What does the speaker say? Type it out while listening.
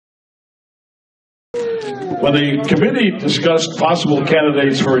When the committee discussed possible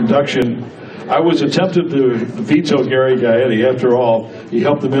candidates for induction, I was tempted to veto Gary Gaetti. After all, he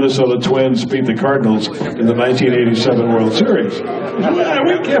helped the Minnesota Twins beat the Cardinals in the 1987 World Series.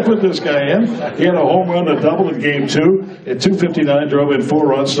 We can't put this guy in. He had a home run, a double in Game 2. At 2:59, drove in 4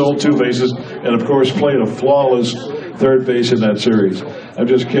 runs, stole 2 bases, and of course played a flawless third base in that series. I'm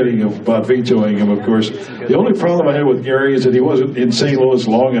just kidding about vetoing him, of course. The only problem I had with Gary is that he wasn't in St. Louis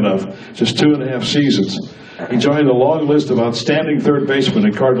long enough, just 2.5 seasons. He joined a long list of outstanding third basemen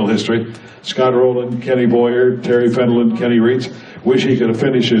in Cardinal history. Scott Rowland, Kenny Boyer, Terry Fenelon, Kenny Reitz. Wish he could have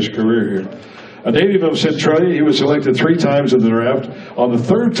finished his career here. A native of Centralia, he was selected 3 times in the draft. On the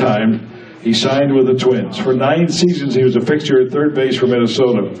 3rd time, he signed with the Twins. For 9 seasons, he was a fixture at third base for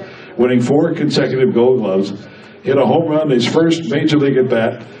Minnesota, winning 4 consecutive Gold Gloves. Hit a home run his first major league at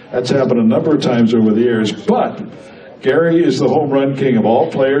bat. That's happened a number of times over the years. But Gary is the home run king of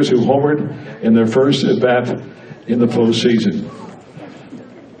all players who homered in their first at bat in the postseason.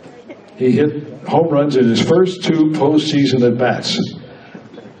 He hit home runs in his first 2 postseason at bats.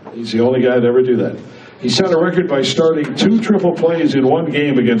 He's the only guy to ever do that. He set a record by starting 2 triple plays in 1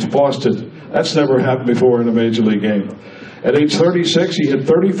 game against Boston. That's never happened before in a major league game. At age 36, he hit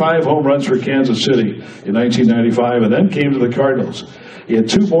 35 home runs for Kansas City in 1995 and then came to the Cardinals. He had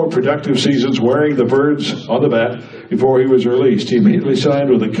 2 more productive seasons wearing the birds on the bat before he was released. He immediately signed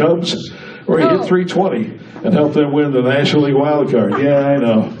with the Cubs, where he hit .320 and helped them win the National League wild card. Yeah, I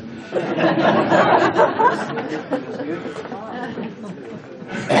know.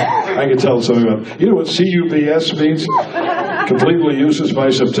 I can tell something about it. You know what CUBS means? Completely useless by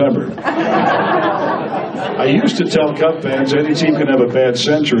September. I used to tell Cub fans any team can have a bad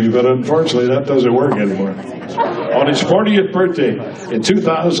century, but unfortunately that doesn't work anymore. On his 40th birthday in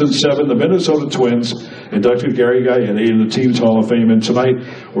 2007, the Minnesota Twins inducted Gary Gaetti into the team's Hall of Fame, and tonight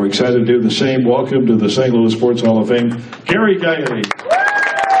we're excited to do the same. Welcome to the St. Louis Sports Hall of Fame, Gary Gaetti.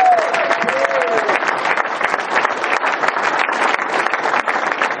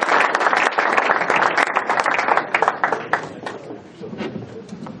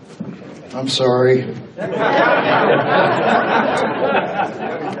 I'm sorry.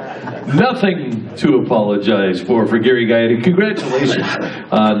 Nothing to apologize for Gary Gaetti. Congratulations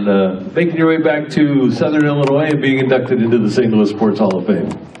on making your way back to Southern Illinois and being inducted into the St. Louis Sports Hall of Fame.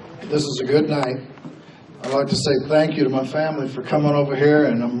 This is a good night. I'd like to say thank you to my family for coming over here,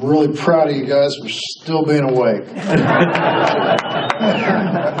 and I'm really proud of you guys for still being awake.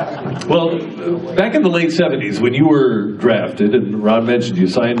 Well, back in the late 70s when you were drafted, and Ron mentioned you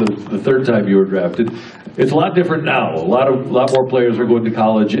signed the 3rd time you were drafted, it's a lot different now. A lot more players are going to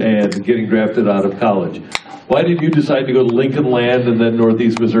college and getting drafted out of college. Why did you decide to go to Lincoln Land and then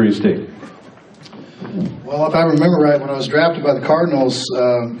Northeast Missouri State? Well, if I remember right, when I was drafted by the Cardinals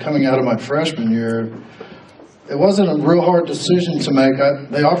coming out of my freshman year, it wasn't a real hard decision to make.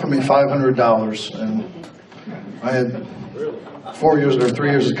 They offered me $500, and I had 4 years or 3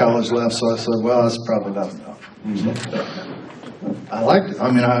 years of college left, so I said, well, that's probably not enough. I liked it. I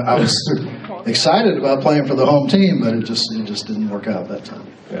mean, I was excited about playing for the home team, but it just didn't work out that time.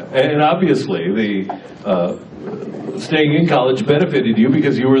 Yeah. And obviously, the staying in college benefited you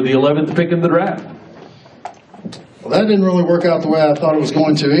because you were the 11th pick in the draft. Well, that didn't really work out the way I thought it was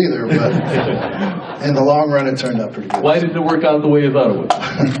going to either, but in the long run, it turned out pretty good. Why didn't it work out the way you thought it would?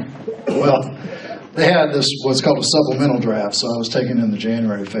 Well, they had this what's called a supplemental draft, so I was taken in the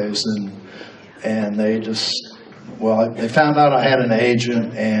January phase, and they just, well, they found out I had an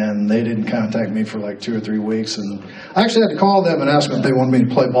agent, and they didn't contact me for like 2 or 3 weeks, and I actually had to call them and ask them if they wanted me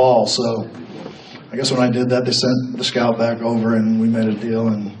to play ball. So I guess when I did that, they sent the scout back over, and we made a deal,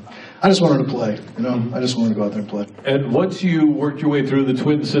 and I just wanted to play, you know. I just wanted to go out there and play. And once you worked your way through the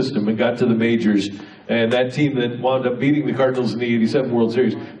Twin system and got to the majors, and that team that wound up beating the Cardinals in the '87 World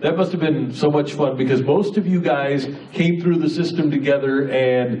Series, that must have been so much fun because most of you guys came through the system together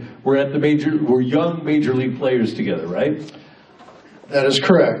and were at the were young major league players together, right? That is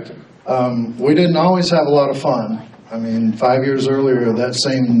correct. We didn't always have a lot of fun. I mean, 5 years earlier, that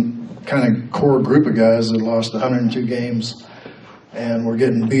same kind of core group of guys that lost 102 games and were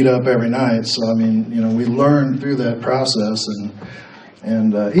getting beat up every night. So, I mean, you know, we learned through that process.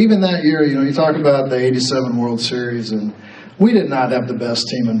 And even that year, you know, you talk about the '87 World Series, and we did not have the best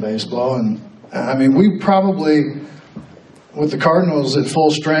team in baseball. And, I mean, we probably, with the Cardinals at full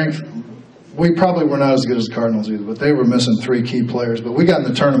strength, we probably were not as good as the Cardinals either, but they were missing 3 key players. But we got in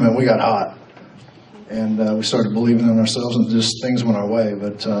the tournament, we got hot. And we started believing in ourselves, and just things went our way.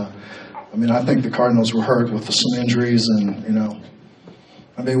 But, I mean, I think the Cardinals were hurt with some injuries, and, you know,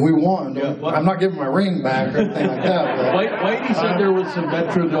 I mean, we won. Yeah, well, I'm not giving my ring back or anything like that. But, Whitey said there was some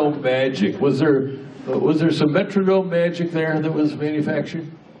Metrodome magic. Was there some Metrodome magic there that was manufactured?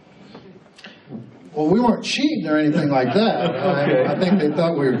 well, we weren't cheating or anything like that. Okay. I think they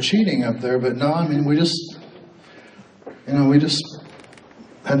thought we were cheating up there, but no, I mean, we just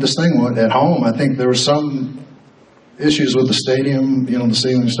had this thing at home. I think there were some issues with the stadium, the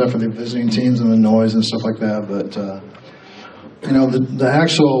ceiling stuff for the visiting teams and the noise and stuff like that, but, the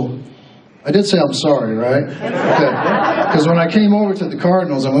actual, I did say I'm sorry, right? Okay. Because when I came over to the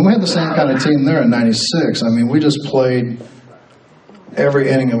Cardinals, I mean, we had the same kind of team there in '96. I mean, we just played every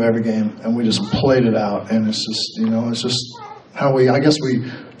inning of every game, and we just played it out, and it's just, it's just how I guess we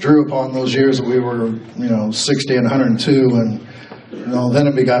drew upon those years that we were, 60 and 102, and, then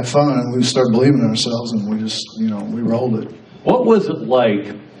it got fun, and we started believing in ourselves, and we just, we rolled it. What was it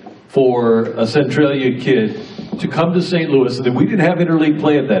like for a Centralia kid to come to St. Louis? And we didn't have interleague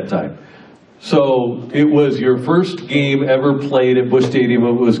play at that time. So it was your first game ever played at Busch Stadium.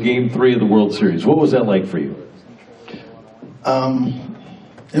 It was Game 3 of the World Series. What was that like for you?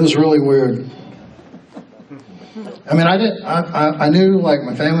 It was really weird. I mean, I knew like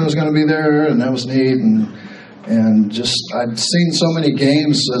my family was going to be there, and that was neat, and just I'd seen so many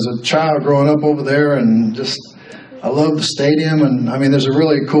games as a child growing up over there, and just I loved the stadium. And I mean, there's a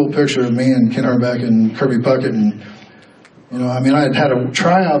really cool picture of me and Ken Herbeck and Kirby Puckett, and I mean, I had a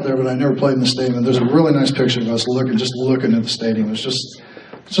tryout there, but I never played in the stadium. There's a really nice picture of us looking at the stadium. It's just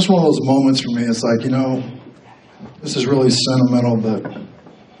one of those moments for me. It's like, this is really sentimental, but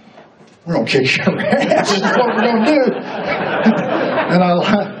we're gonna kick your ass. That's what we're gonna do. And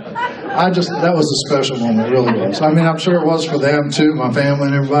that was a special moment. It really was. I mean, I'm sure it was for them too, my family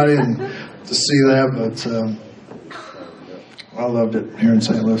and everybody, and to see that. But I loved it here in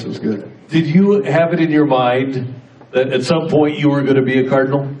St. Louis. It was good. Did you have it in your mind that at some point you were going to be a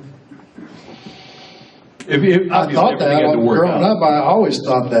Cardinal? I thought that. Growing up, I always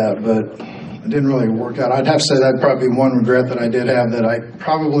thought that, but it didn't really work out. I'd have to say that'd probably be one regret that I did have, that I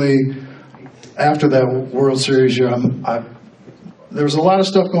probably, after that World Series year, there was a lot of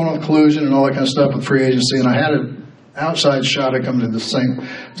stuff going on with collusion and all that kind of stuff with free agency, and I had an outside shot at coming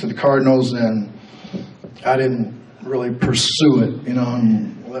to the Cardinals, and I didn't really pursue it,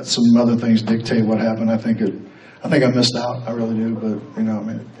 and let some other things dictate what happened. I think I missed out. I really do, but I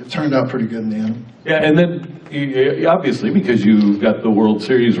mean, it turned out pretty good in the end. Yeah, and then obviously because you got the World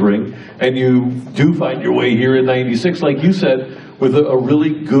Series ring, and you do find your way here in '96, like you said, with a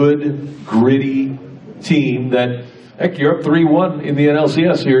really good, gritty team that, heck, you're up 3-1 in the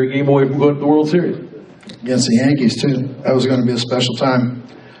NLCS here, a game away from going to the World Series. Against the Yankees, too. That was going to be a special time.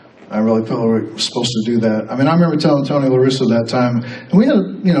 I really felt we were supposed to do that. I mean, I remember telling Tony La Russa that time, and we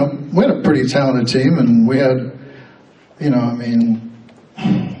had a pretty talented team, and we had, I mean,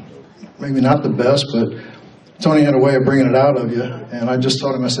 maybe not the best, but Tony had a way of bringing it out of you. And I just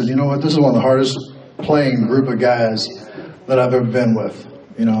told him, I said, you know what, this is one of the hardest playing group of guys that I've ever been with.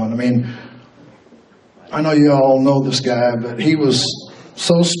 And I mean, I know you all know this guy, but he was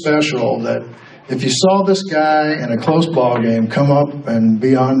so special that if you saw this guy in a close ball game come up and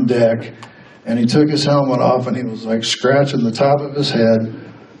be on deck, and he took his helmet off and he was like scratching the top of his head,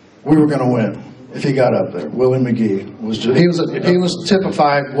 we were going to win if he got up there. Willie McGee was he was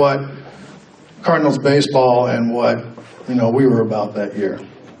typified what Cardinals baseball and what we were about that year.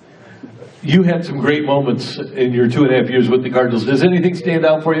 You had some great moments in your 2.5 years with the Cardinals. Does anything stand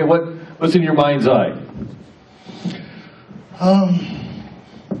out for you? What's in your mind's eye?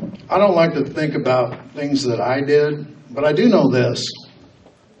 I don't like to think about things that I did, but I do know this.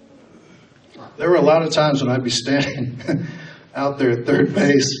 There were a lot of times when I'd be standing out there at third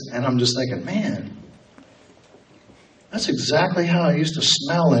base, and I'm just thinking, man, that's exactly how I used to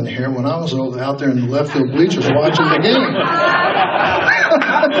smell in here when I was out there in the left field bleachers watching the game.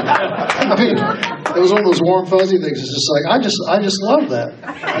 I mean, it was one of those warm, fuzzy things. It's just like, I just love that.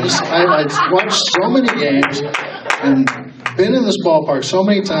 I watched so many games and been in this ballpark so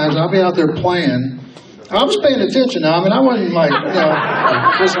many times. I'll be out there playing. I was paying attention now. I mean, I wasn't like,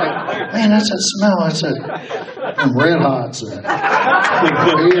 just like, man, that's that smell. I said, Red Hots and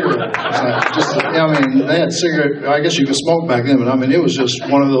beer. I mean, they had cigarette. I guess you could smoke back then, but I mean, it was just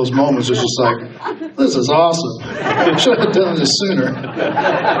one of those moments. It's just like, this is awesome. I should have done this sooner.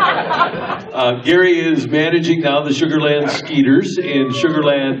 Gary is managing now the Sugarland Skeeters in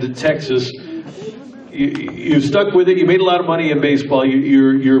Sugarland, Texas. You've stuck with it. You made a lot of money in baseball.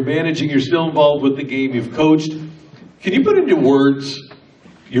 You're managing. You're still involved with the game. You've coached. Can you put into words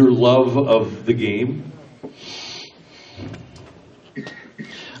your love of the game?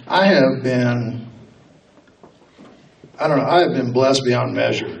 I don't know, I have been blessed beyond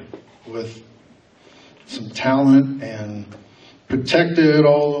measure with some talent and protected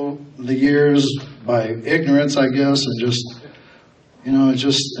all the years by ignorance, I guess, and just, you know,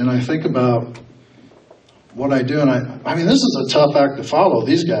 and I think about what I do, and I mean, this is a tough act to follow,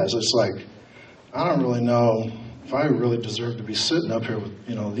 these guys. It's like, I don't really know if I really deserve to be sitting up here with,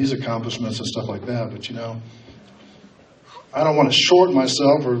 you know, these accomplishments and stuff like that, but, you know, I don't want to short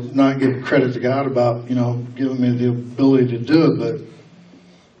myself or not give credit to God about, you know, giving me the ability to do it, but,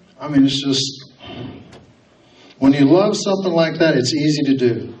 I mean, it's just, when you love something like that, it's easy to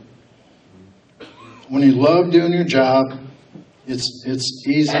do. When you love doing your job, it's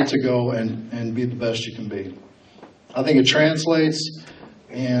easy to go and be the best you can be. I think it translates,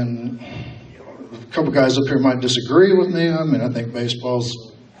 and a couple guys up here might disagree with me. I mean, I think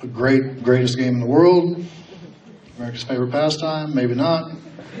baseball's the greatest game in the world. America's favorite pastime, maybe not.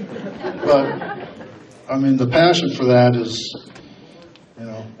 But, I mean, the passion for that is, you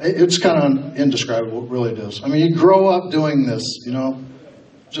know, it's kind of indescribable, it really is. I mean, you grow up doing this, you know,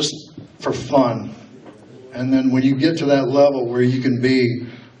 just for fun. And then when you get to that level where you can be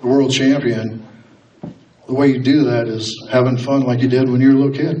the world champion, the way you do that is having fun like you did when you were a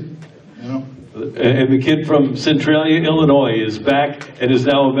little kid, you know. And the kid from Centralia, Illinois is back and is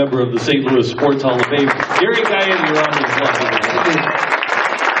now a member of the St. Louis Sports Hall of Fame. Gary Gaetti, you're on the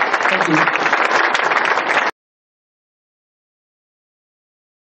Thank you.